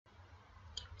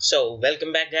So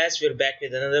welcome back guys, we're back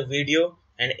with another video,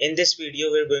 and in this video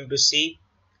we're going to see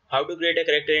how to create a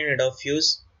character in Adobe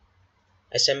Fuse,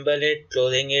 assemble it,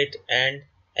 clothing it and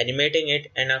animating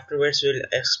it, and afterwards we'll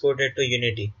export it to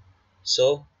Unity.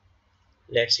 So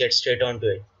let's get straight on to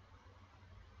it.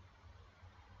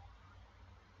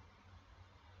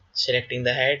 Selecting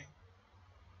the head.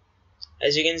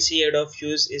 As you can see, Adobe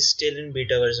Fuse is still in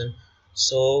beta version,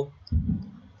 so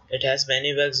it has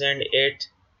many bugs and it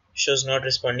shows not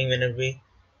responding whenever we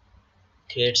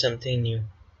create something new.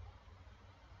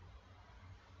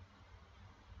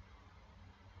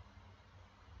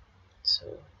 So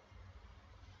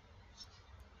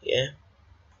yeah.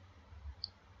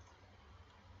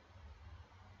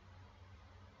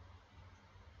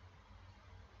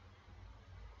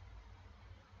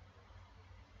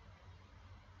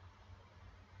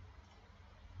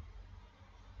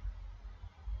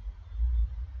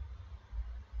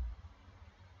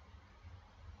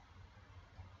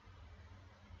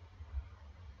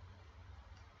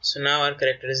 So now our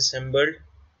character is assembled.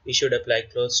 We should apply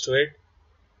clothes to it,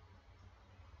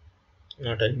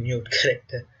 not a nude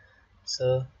character.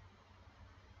 So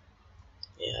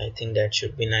yeah, I think that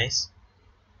should be nice.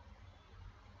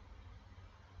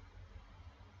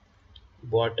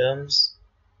 Bottoms,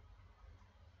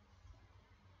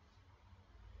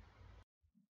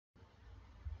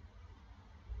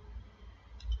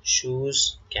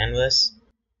 shoes, canvas.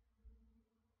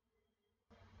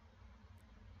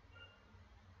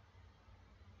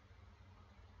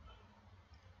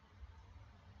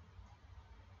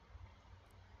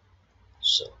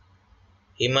 So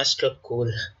he must look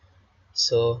cool.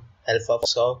 So help of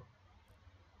sock.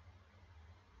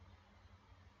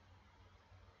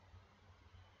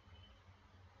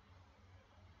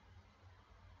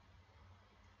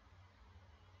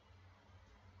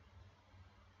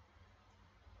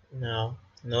 Now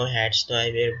no hats, no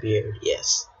I wear beard.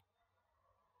 Yes.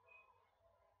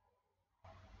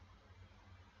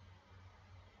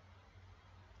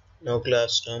 No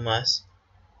gloves, no mask.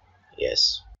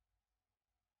 Yes.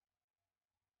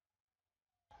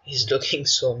 He's looking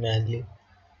so manly.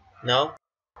 Now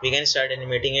we can start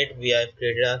animating it. We have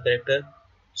created our character.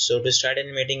 So to start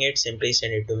animating it, simply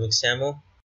send it to Mixamo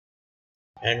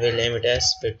and we'll name it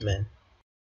as Fitman.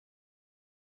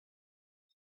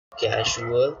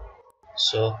 Casual.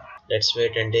 So let's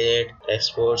wait until it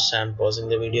exports. I'm pausing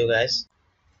the video guys.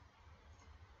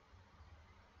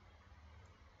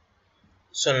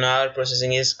 So now our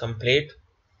processing is complete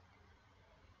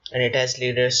and it has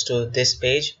led us to this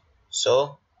page.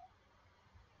 So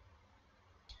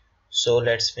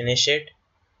let's finish it.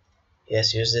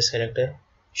 Yes, use this character.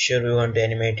 Sure, we want to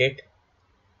animate it.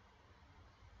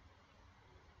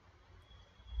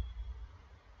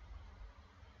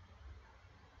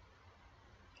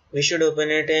 We should open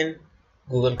it in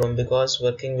Google Chrome because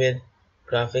working with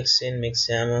graphics in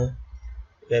Mixamo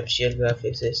WebGL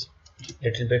graphics is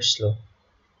little bit slow.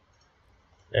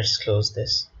 Let's close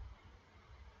this.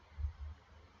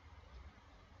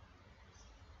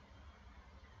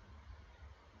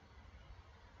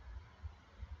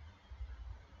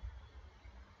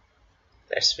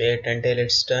 Let's wait until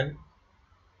it's done.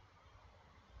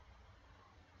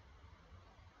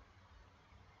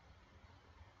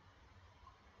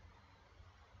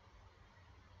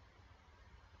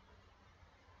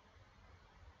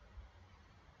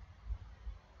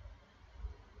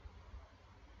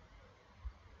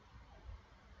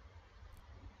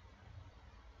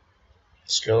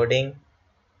 It's loading.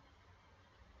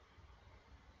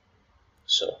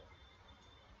 So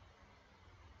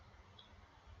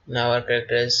now our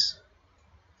character is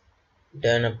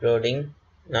done uploading.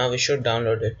 Now we should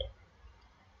download it.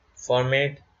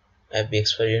 Format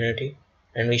FBX for Unity,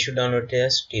 and we should download it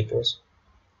as TPOS.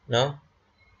 Now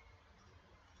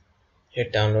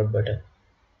hit download button.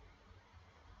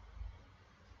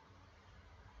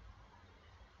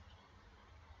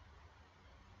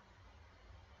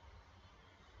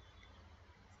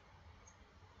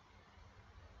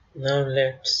 Now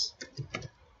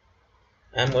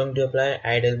I'm going to apply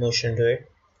idle motion to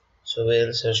it. So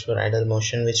we'll search for idle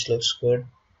motion which looks good.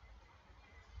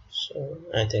 So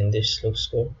I think this looks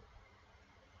good.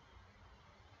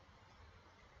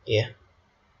 Yeah.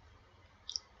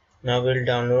 Now we'll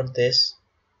download this,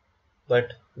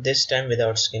 but this time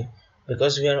without skin,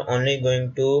 because we are only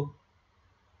going to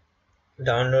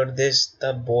download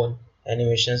the bone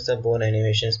animations,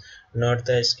 not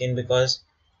the skin, because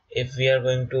if we are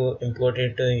going to import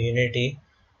it to Unity,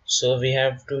 so we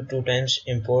have to two times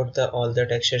import all the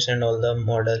textures and all the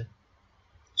model.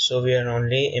 So we are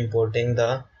only importing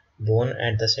the bone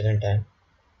at the second time.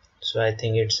 So I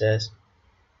think it says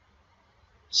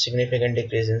significant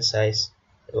decrease in size.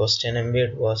 It was 10 MB,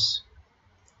 it was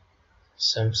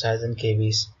some size in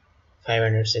KBs,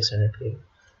 500, 600 KB.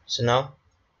 So now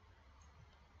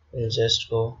we'll just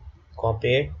go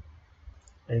copy it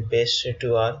and paste it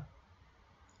to our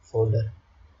folder.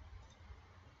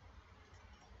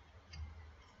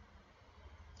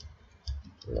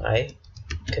 My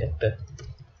character.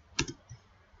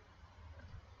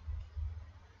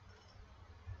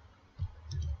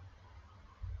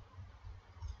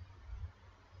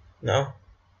 Now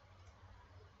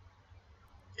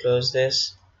close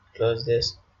this,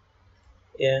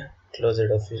 yeah, close it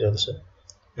off also.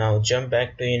 Now jump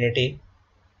back to Unity.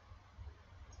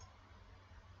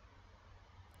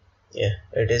 Yeah,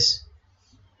 it is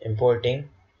importing.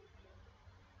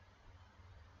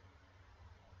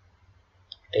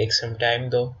 Take some time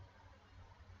though.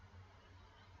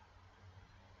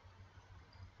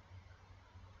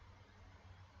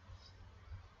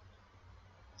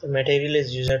 The material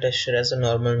is user texture as a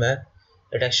normal map.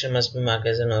 The texture must be marked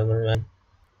as a normal map.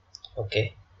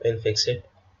 Okay, we'll fix it.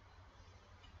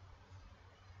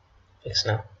 Fix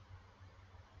now.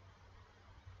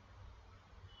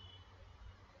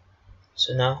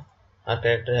 So now our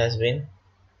character has been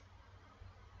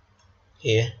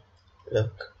here.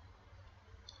 Look.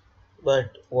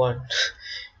 But what?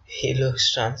 He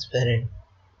looks transparent.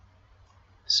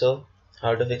 So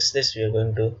how to fix this? We are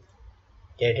going to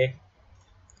get it.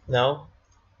 Now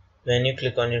when you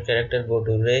click on your character, go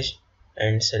to Erase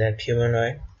and select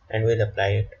humanoid and we'll apply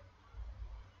it.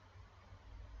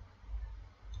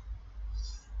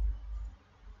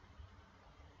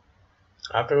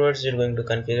 Afterwards you're going to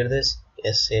configure this.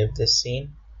 Yes, save this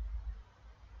scene.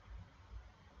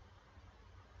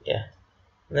 Yeah,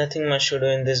 nothing much to do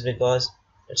in this because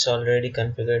it's already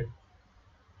configured.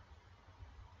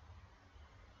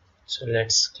 So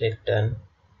let's click done.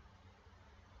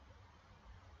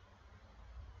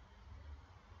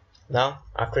 Now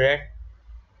after that,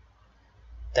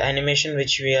 the animation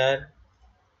which we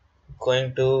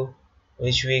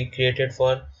created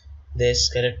for this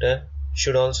character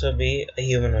should also be a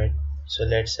humanoid. So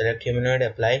let's select humanoid,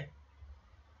 apply,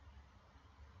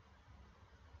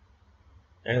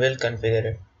 and we'll configure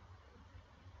it.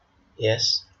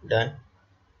 Yes, done.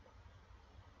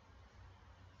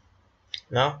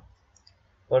 Now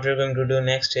what we're going to do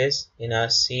next is, in our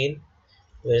scene,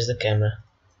 where's the camera?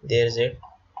 There's it.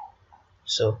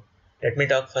 So let me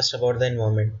talk first about the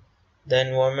environment. The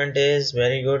environment is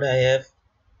very good. I have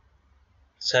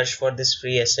searched for this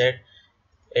free asset.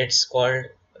 It's called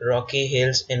Rocky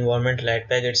Hills Environment Light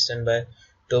Pack. It's done by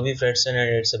Toby Fredson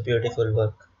and it's a beautiful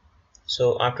work.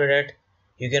 So after that,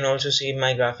 you can also see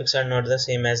my graphics are not the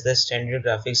same as the standard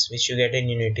graphics which you get in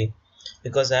Unity,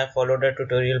 because I have followed a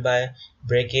tutorial by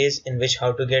Brackey in which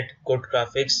how to get good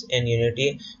graphics in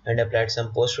Unity and applied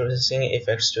some post-processing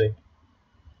effects to it.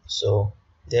 So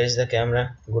there is the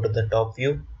camera. Go to the top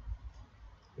view.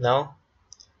 Now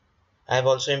I have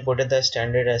also imported the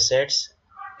standard assets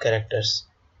characters.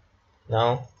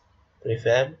 Now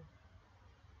prefab.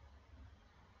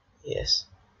 Yes,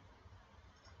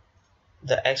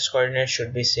 the x coordinate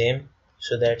should be same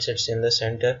so that it's in the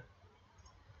center.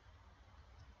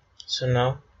 So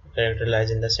now character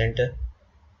lies in the center.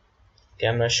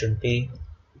 Camera should be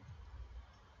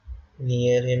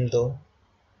near him though.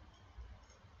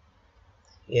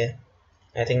 Yeah,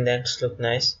 I think that's look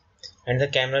nice. And the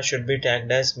camera should be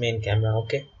tagged as main camera.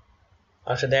 Okay,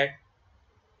 after that,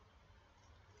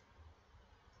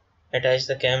 attach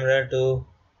the camera to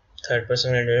third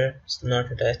person renderer. It's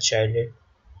not attached child it.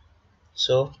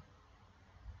 So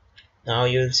now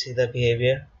you will see the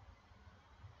behavior.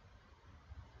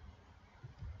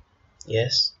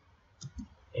 Yes,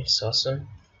 it's awesome.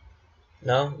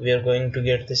 Now we are going to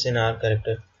get this in our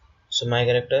character. So my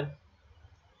character,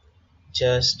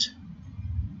 just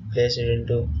place it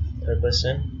into third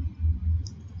person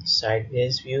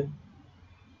sideways view.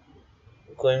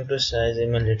 Going to size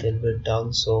him a little bit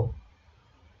down, so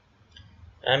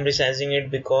I'm resizing it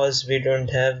because we don't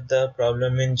have the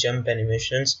problem in jump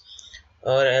animations,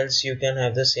 or else you can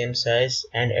have the same size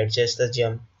and adjust the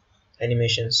jump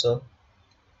animation. So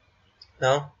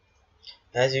now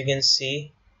as you can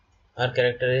see, our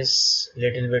character is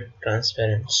little bit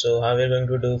transparent. So how we're going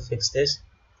to do fix this?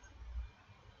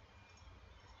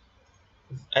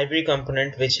 Every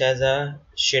component which has a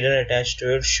shader attached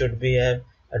to it should be have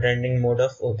a rendering mode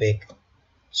of opaque.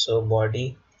 So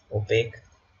body opaque,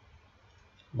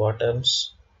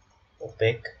 bottoms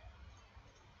opaque,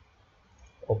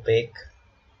 opaque,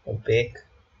 opaque,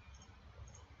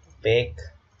 opaque,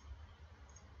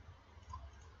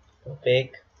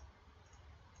 opaque,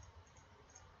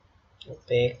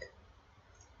 opaque,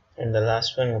 and the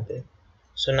last one. Okay,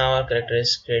 so now our character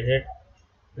is created.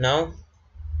 Now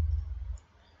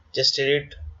just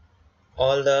delete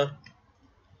all the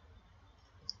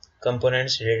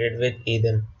components related with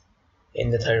Ethan in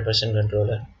the third person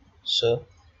controller. So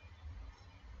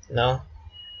now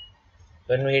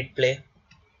when we hit play,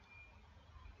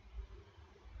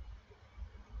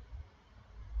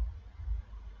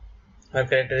 our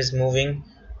character is moving,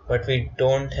 but we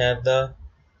don't have the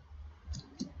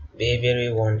behavior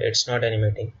we want. It's not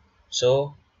animating,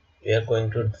 so we are going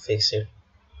to fix it.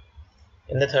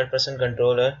 In the third person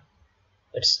controller,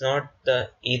 it's not the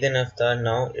Ethan avatar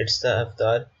now, it's the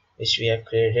avatar which we have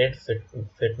created,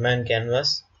 Fitman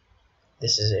canvas.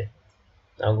 This is it.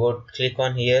 Now go click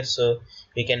on here so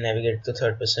we can navigate to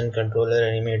third person controller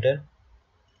animator.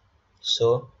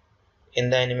 So in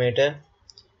the animator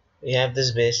we have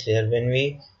this base layer. When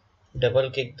we double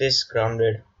click this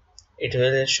grounded, it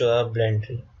will show a blend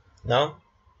tree. Now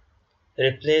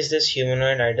replace this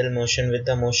humanoid idle motion with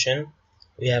the motion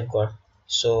we have got.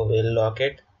 So we'll lock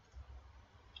it.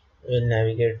 We'll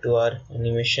navigate to our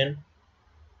animation.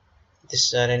 This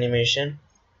is our animation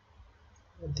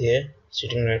there,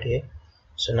 sitting right here.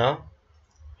 So now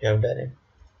we have done it.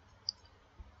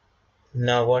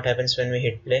 Now what happens when we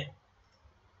hit play?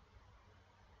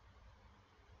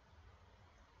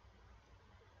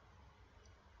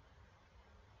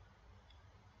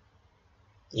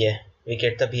 Yeah, we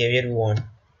get the behavior we want.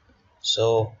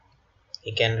 So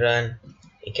he can run,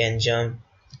 he can jump,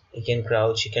 he can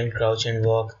crouch and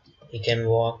walk, he can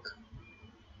walk.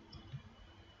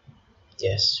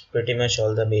 Yes, pretty much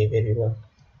all the behavior we want.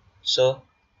 So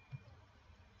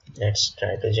let's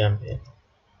try to jump here.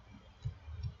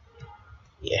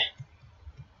 Yeah.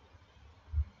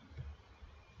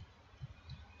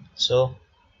 So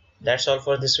that's all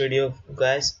for this video,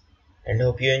 guys, and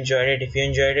hope you enjoyed it. If you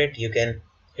enjoyed it, you can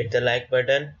hit the like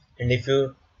button, and if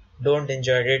you don't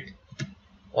enjoyed it,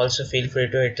 also feel free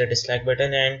to hit the dislike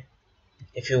button. And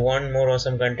if you want more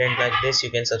awesome content like this,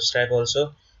 you can subscribe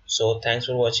also. So thanks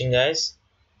for watching, guys.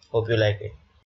 Hope you like it.